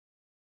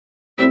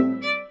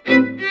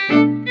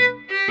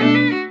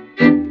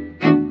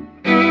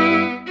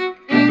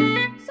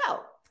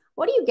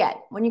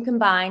get when you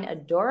combine a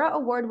Dora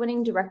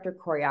Award-winning director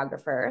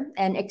choreographer,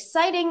 an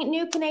exciting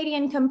new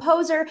Canadian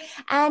composer,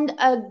 and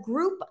a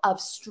group of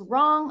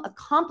strong,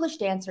 accomplished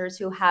dancers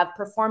who have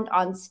performed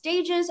on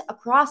stages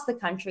across the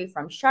country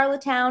from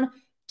Charlottetown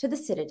to the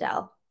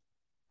Citadel,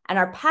 and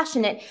are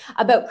passionate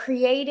about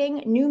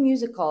creating new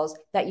musicals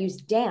that use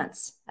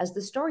dance as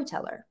the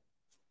storyteller?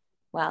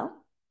 Well,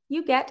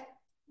 you get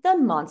the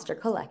Monster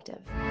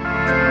Collective.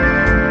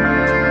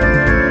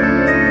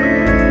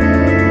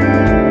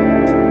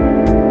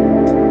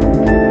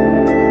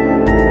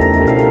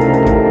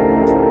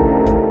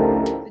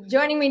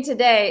 Joining me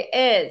today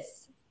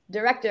is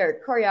director,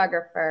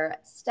 choreographer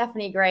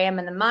Stephanie Graham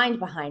and the mind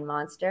behind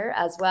Monster,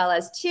 as well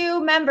as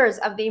two members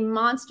of the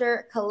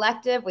Monster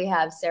Collective. We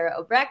have Sarah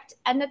Obrecht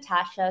and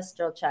Natasha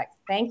Strilchuk.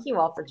 Thank you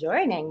all for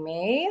joining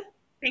me.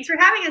 Thanks for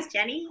having us,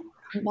 Jenny.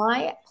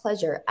 My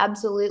pleasure,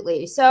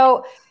 absolutely.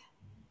 So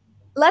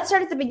let's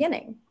start at the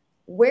beginning.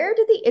 Where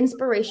did the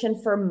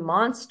inspiration for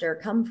Monster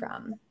come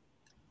from?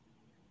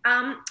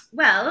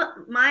 Well,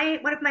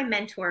 one of my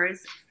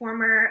mentors,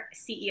 former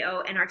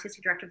CEO and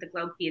artistic director of the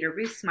Globe Theatre,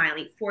 Ruth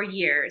Smiley, for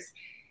years,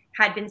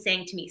 had been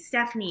saying to me,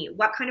 Stephanie,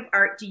 what kind of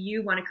art do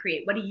you want to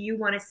create? What do you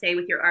want to say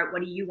with your art?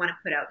 What do you want to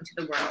put out into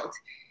the world?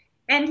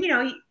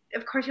 And,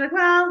 of course, you're like,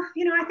 well,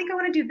 I think I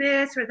want to do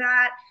this or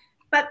that.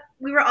 But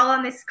we were all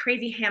on this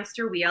crazy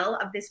hamster wheel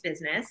of this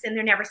business, and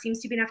there never seems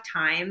to be enough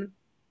time.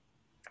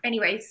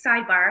 Anyway,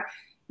 sidebar.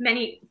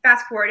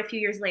 Fast forward a few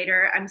years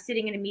later, I'm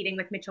sitting in a meeting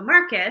with Mitchell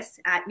Marcus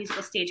at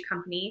Musical Stage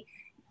Company,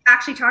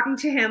 actually talking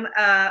to him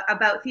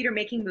about theater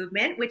making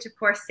movement, which of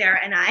course Sarah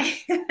and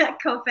I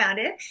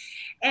co-founded.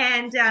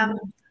 And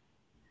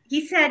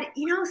he said,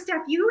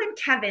 Steph, you and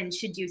Kevin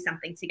should do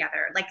something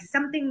together, like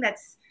something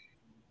that's,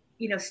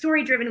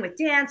 story driven with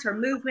dance or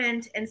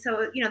movement. And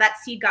so, that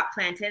seed got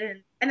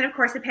planted. And then of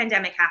course the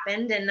pandemic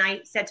happened, and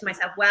I said to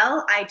myself,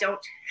 well, I don't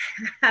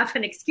have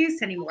an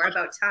excuse anymore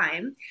about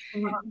time.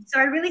 Mm-hmm. So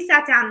I really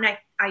sat down and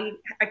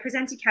I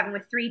presented Kevin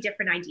with 3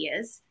 different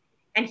ideas,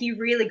 and he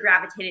really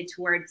gravitated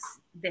towards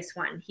this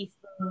one.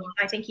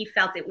 I think he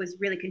felt it was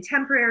really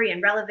contemporary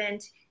and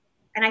relevant.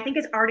 And I think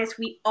as artists,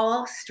 we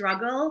all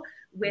struggle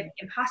with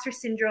imposter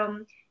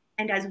syndrome.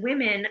 And as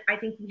women, I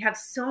think we have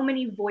so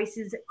many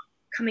voices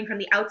coming from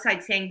the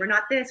outside saying, we're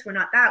not this, we're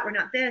not that, we're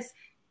not this.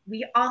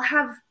 We all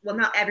have, well,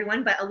 not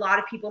everyone, but a lot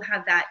of people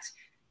have that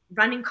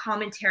running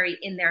commentary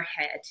in their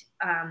head.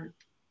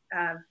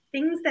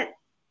 Things that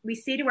we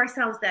say to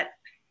ourselves that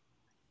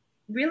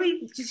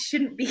really just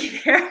shouldn't be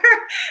there,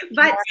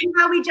 but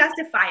somehow we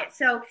justify it.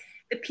 So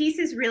the piece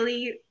is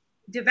really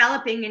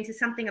developing into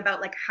something about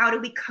like, how do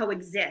we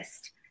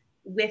coexist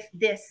with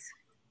this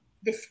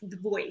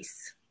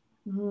voice?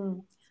 Mm-hmm.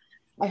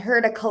 I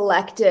heard a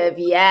collective,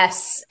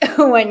 yes,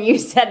 when you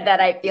said that.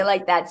 I feel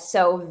like that's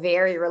so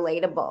very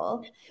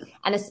relatable.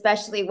 And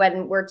especially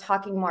when we're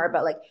talking more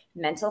about like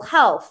mental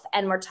health,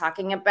 and we're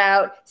talking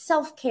about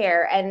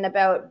self-care and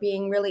about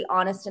being really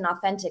honest and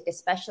authentic,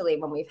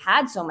 especially when we've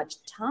had so much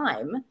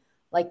time,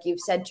 like you've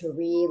said, to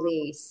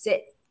really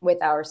sit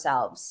with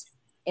ourselves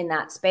in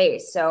that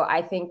space. So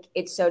I think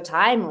it's so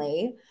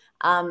timely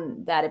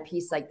that a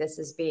piece like this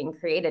is being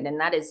created, and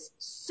that is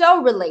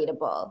so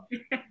relatable.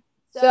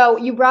 So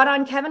you brought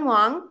on Kevin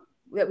Wong,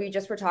 that we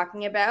just were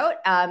talking about,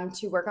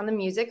 to work on the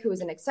music, who is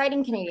an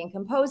exciting Canadian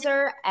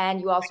composer. And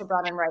you also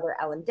brought in writer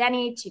Ellen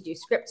Denny to do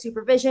script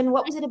supervision.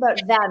 What was it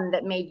about them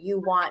that made you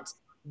want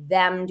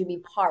them to be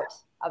part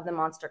of the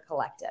Monster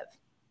Collective?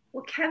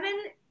 Well, Kevin,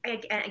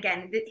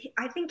 again,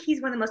 I think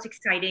he's one of the most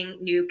exciting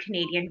new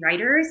Canadian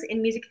writers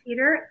in music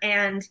theater.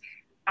 And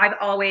I've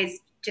always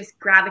just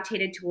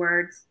gravitated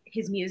towards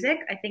his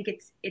music. I think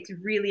it's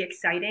really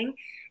exciting.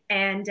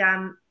 And,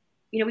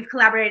 we've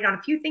collaborated on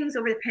a few things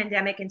over the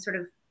pandemic and sort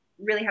of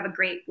really have a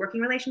great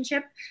working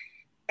relationship.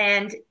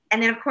 And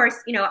then of course,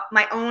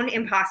 my own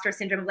imposter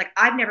syndrome, like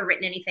I've never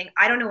written anything.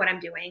 I don't know what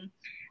I'm doing.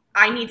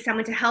 I need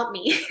someone to help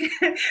me,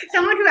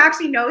 someone who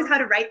actually knows how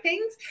to write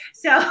things.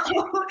 So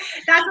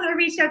that's when I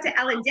reached out to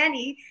Ellen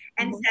Denny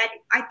and said,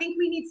 I think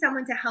we need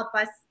someone to help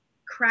us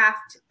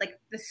craft like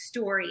the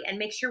story and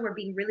make sure we're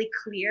being really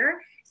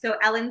clear. So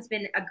Ellen's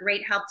been a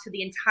great help to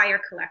the entire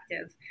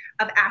collective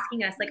of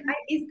asking us, like,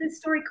 is the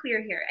story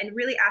clear here? And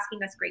really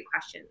asking us great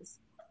questions.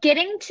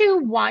 Getting to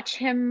watch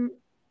him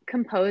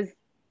compose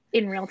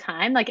in real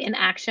time, like in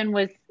action,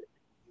 was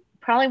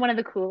probably one of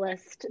the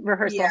coolest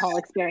rehearsal hall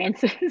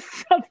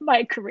experiences of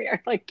my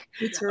career. Like,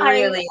 it's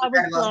really I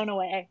was blown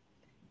away.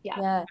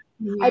 Yeah.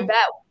 Mm-hmm. I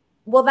bet.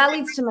 Well, that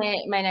leads to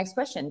my next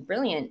question.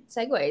 Brilliant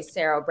segue,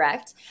 Sarah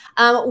Obrecht.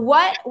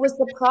 What was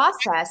the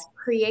process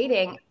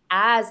creating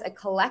as a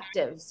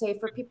collective? Say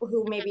for people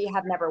who maybe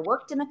have never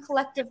worked in a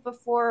collective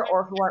before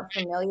or who aren't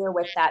familiar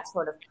with that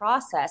sort of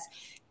process,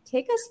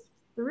 take us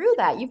through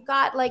that. You've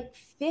got like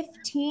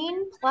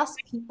 15 plus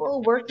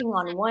people working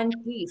on one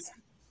piece.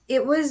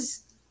 It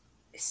was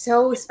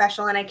so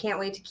special, and I can't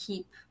wait to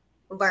keep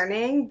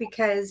learning,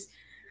 because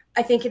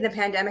I think in the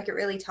pandemic it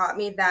really taught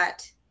me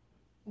that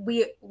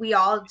we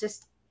all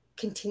just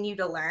continue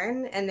to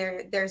learn, and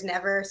there's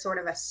never sort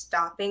of a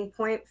stopping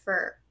point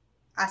for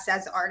us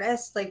as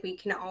artists, like we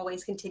can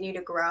always continue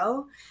to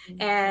grow.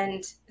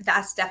 And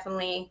that's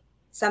definitely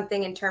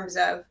something in terms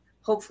of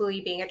hopefully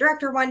being a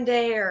director one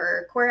day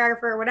or a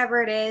choreographer or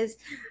whatever it is,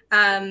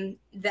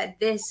 that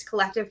this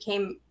collective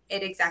came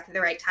at exactly the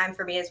right time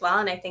for me as well.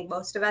 And I think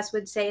most of us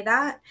would say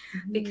that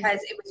because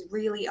it was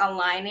really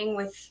aligning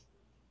with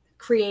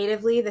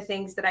creatively the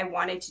things that I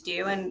wanted to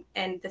do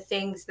and the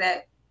things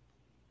that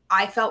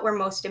I felt were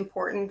most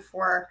important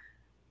for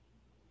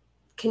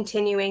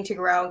continuing to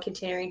grow and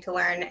continuing to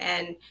learn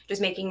and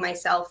just making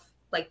myself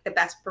like the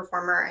best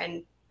performer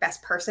and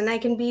best person I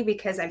can be,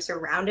 because I'm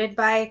surrounded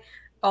by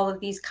all of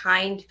these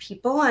kind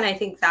people. And I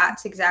think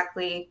that's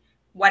exactly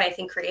what I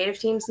think creative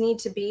teams need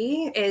to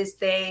be, is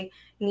they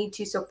need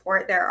to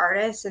support their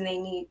artists, and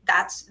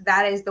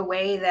that is the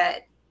way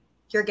that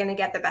you're going to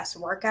get the best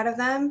work out of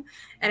them.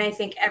 And I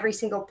think every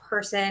single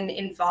person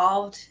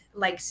involved,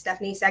 like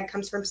Stephanie said,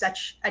 comes from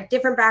such a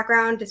different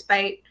background,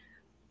 despite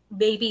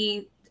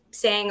maybe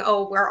saying,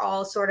 oh, we're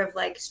all sort of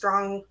like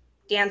strong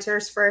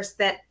dancers first,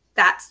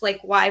 that's like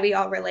why we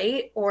all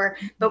relate,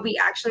 but we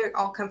actually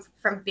all come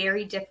from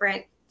very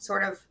different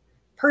sort of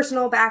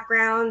personal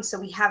backgrounds. So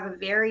we have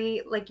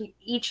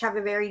each have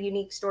a very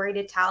unique story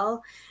to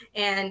tell.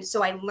 And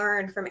so I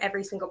learned from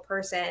every single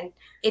person.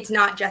 It's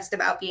not just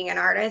about being an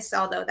artist,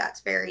 although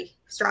that's very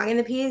strong in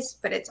the piece,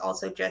 but it's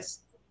also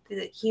just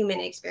the human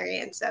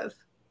experience of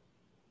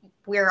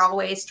we're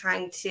always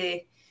trying to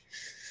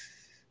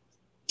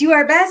do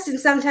our best. And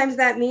sometimes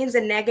that means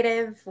a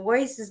negative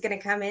voice is going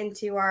to come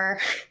into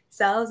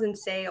ourselves and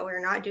say, oh,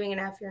 you're not doing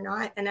enough, you're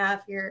not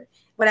enough, you're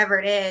whatever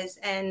it is.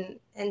 And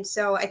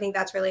so I think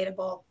that's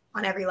relatable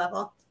on every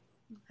level.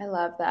 I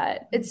love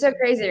that. It's so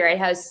crazy, right?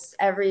 How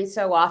every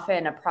so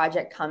often a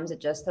project comes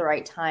at just the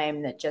right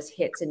time that just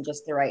hits in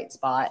just the right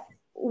spot.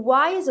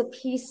 Why is a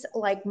piece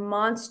like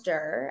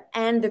Monster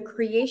and the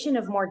creation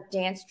of more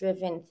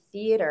dance-driven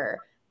theater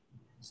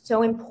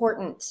so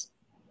important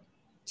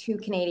to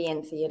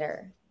Canadian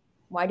theater?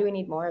 Why do we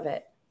need more of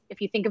it? If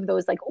you think of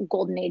those like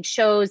golden age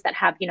shows that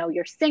have,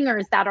 your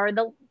singers that are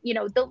the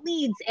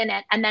leads in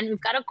it, and then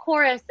we've got a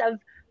chorus of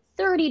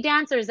 30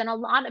 dancers. And a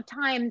lot of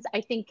times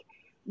I think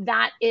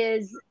that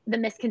is the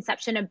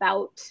misconception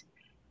about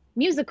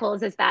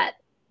musicals, is that,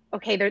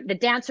 okay, the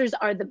dancers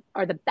are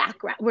the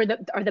background,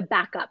 are the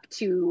backup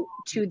to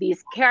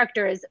these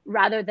characters,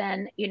 rather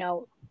than,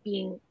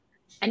 being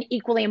an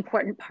equally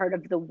important part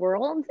of the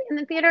world in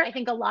the theater. I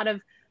think a lot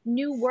of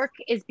new work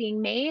is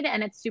being made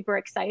and it's super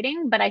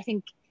exciting, but I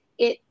think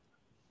it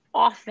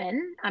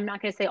often, I'm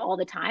not going to say all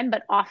the time,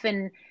 but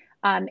often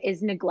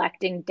is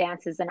neglecting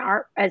dance as an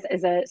art, as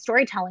a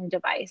storytelling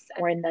device,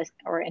 or in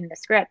the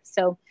script.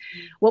 So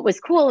what was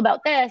cool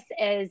about this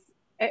is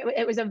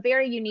it was a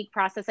very unique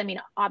process. I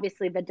mean,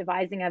 obviously the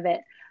devising of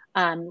it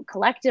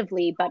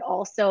collectively, but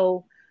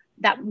also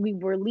that we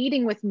were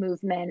leading with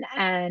movement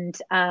and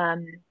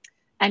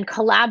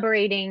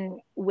collaborating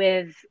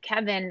with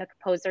Kevin, the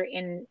composer,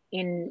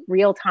 in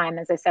real time,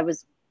 as I said,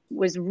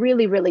 was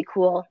really, really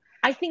cool.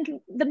 I think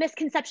the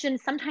misconception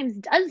sometimes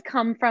does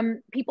come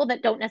from people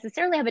that don't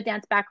necessarily have a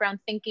dance background,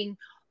 thinking,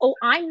 oh,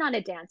 I'm not a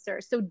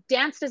dancer, so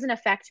dance doesn't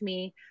affect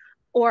me.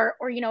 Or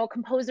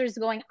composers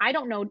going, I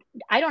don't know,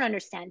 I don't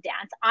understand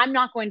dance, I'm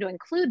not going to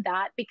include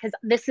that because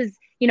this is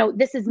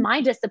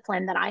my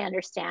discipline that I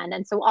understand.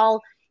 And so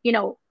I'll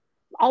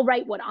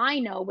write what I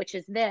know, which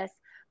is this.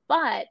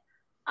 But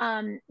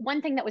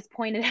one thing that was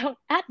pointed out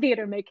at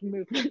Theater Making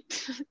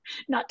Movement,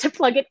 not to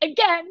plug it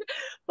again,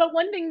 but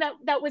one thing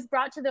that was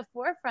brought to the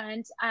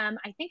forefront,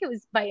 I think it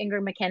was by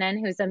Ingrid McKinnon,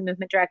 who's a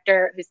movement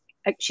director,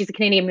 she's a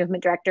Canadian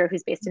movement director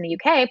who's based in the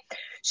UK.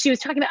 She was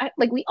talking about,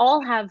 like, we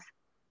all have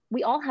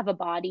a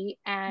body.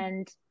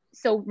 And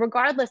so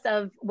regardless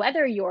of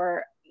whether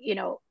you're,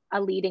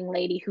 a leading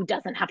lady who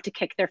doesn't have to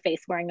kick their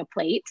face wearing a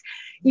plate,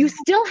 you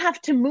still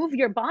have to move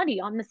your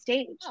body on the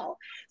stage.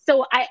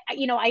 So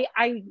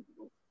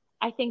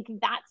I think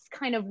that's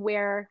kind of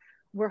where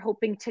we're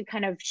hoping to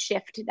kind of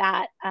shift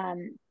that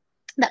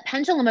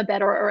pendulum a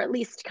bit, or at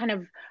least kind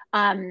of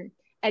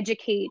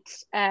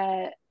educate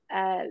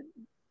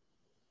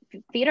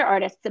theater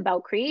artists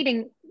about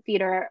creating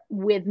theater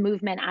with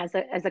movement as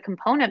a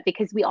component,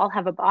 because we all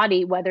have a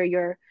body, whether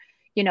you're,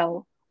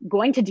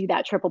 going to do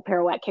that triple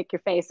pirouette, kick your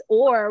face,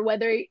 or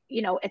whether,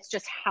 it's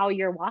just how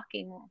you're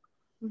walking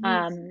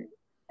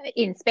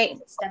in space.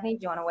 Stephanie,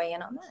 do you want to weigh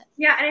in on that?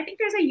 Yeah, and I think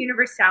there's a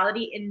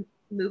universality in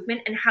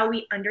movement and how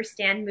we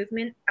understand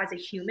movement as a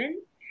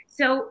human.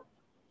 So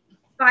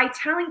by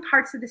telling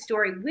parts of the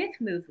story with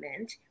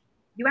movement,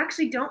 you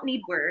actually don't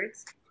need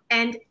words,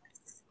 and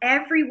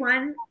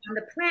everyone on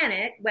the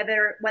planet,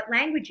 whether what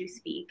language you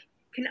speak,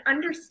 can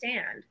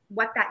understand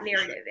what that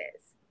narrative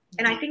is.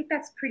 And I think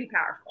that's pretty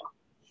powerful.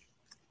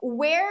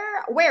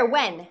 Where,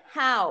 when,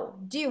 how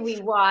do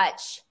we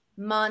watch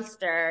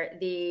Monster,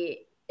 the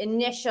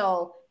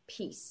initial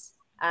piece?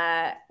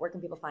 Where can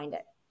people find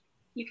it?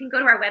 You can go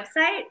to our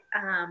website,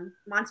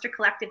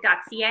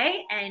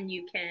 monstercollective.ca, and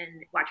you can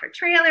watch our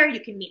trailer.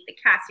 You can meet the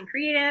cast and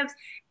creatives,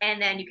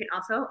 and then you can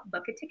also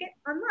book a ticket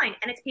online.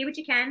 And it's pay what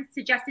you can.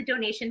 Suggested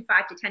donation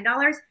 $5 to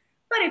 $10.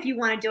 But if you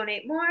want to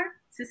donate more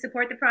to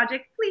support the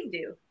project, please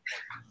do.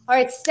 All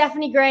right,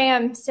 Stephanie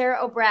Graham,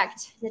 Sarah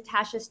Obrecht,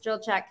 Natasha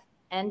Strilchuk,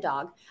 and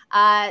Dog.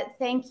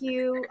 Thank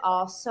you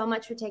all so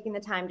much for taking the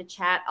time to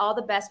chat. All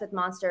the best with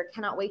Monster.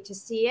 Cannot wait to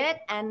see it,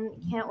 and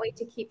can't wait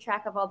to keep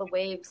track of all the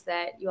waves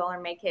that you all are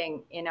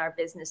making in our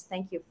business.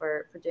 Thank you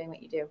for doing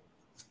what you do.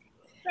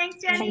 Thanks,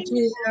 Jeni. Thank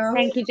you.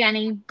 Thank you,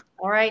 Jeni.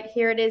 All right,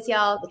 here it is,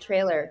 y'all, the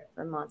trailer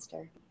for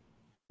Monster.